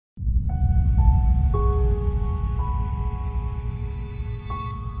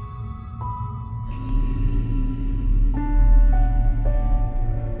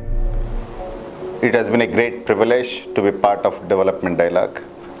It has been a great privilege to be part of Development Dialogue.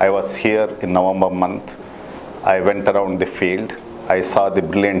 I was here in November month. I went around the field. I saw the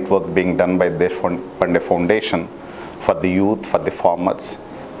brilliant work being done by the Pandey Foundation for the youth, for the farmers.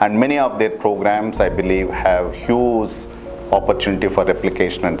 And many of their programs, I believe, have huge opportunity for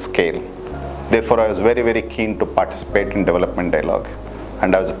replication and scale. Therefore, I was very, very keen to participate in Development Dialogue.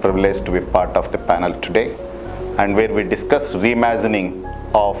 And I was privileged to be part of the panel today, and where we discussed reimagining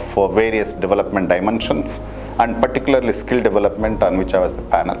of various development dimensions, and particularly skill development, on which I was the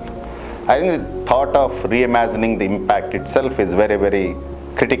panel. I think the thought of reimagining the impact itself is very, very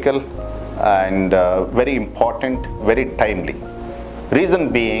critical and very important, very timely.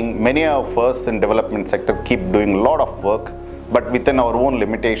 Reason being, many of us in development sector keep doing a lot of work, but within our own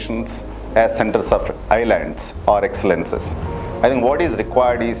limitations as centers of islands or excellences. I think what is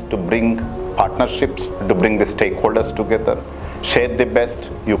required is to bring partnerships, to bring the stakeholders together, share the best,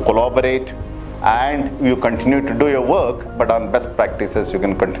 you collaborate, and you continue to do your work, but on best practices you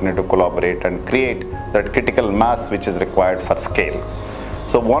can continue to collaborate and create that critical mass which is required for scale.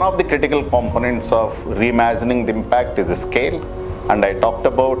 So one of the critical components of reimagining the impact is the scale, and I talked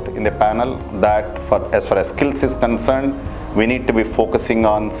about in the panel that as far as skills is concerned, we need to be focusing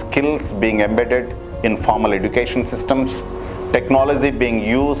on skills being embedded in formal education systems, technology being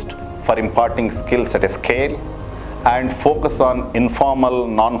used for imparting skills at a scale, and focus on informal,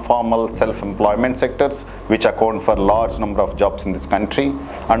 non-formal self-employment sectors which account for a large number of jobs in this country,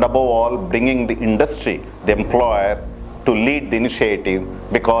 and above all bringing the industry, the employer, to lead the initiative,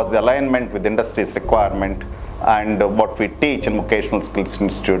 because the alignment with industry's requirement and what we teach in vocational skills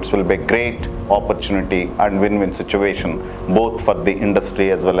institutes will be a great opportunity and win-win situation both for the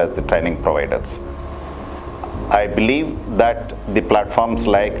industry as well as the training providers. I believe that the platforms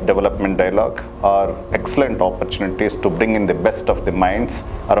like Development Dialogue are excellent opportunities to bring in the best of the minds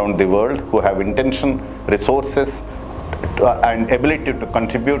around the world who have intention, resources, and ability to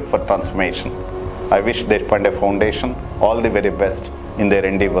contribute for transformation. I wish the Pandey Foundation all the very best in their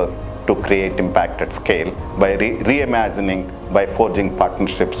endeavor to create impact at scale by reimagining, by forging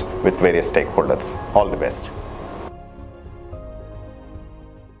partnerships with various stakeholders. All the best.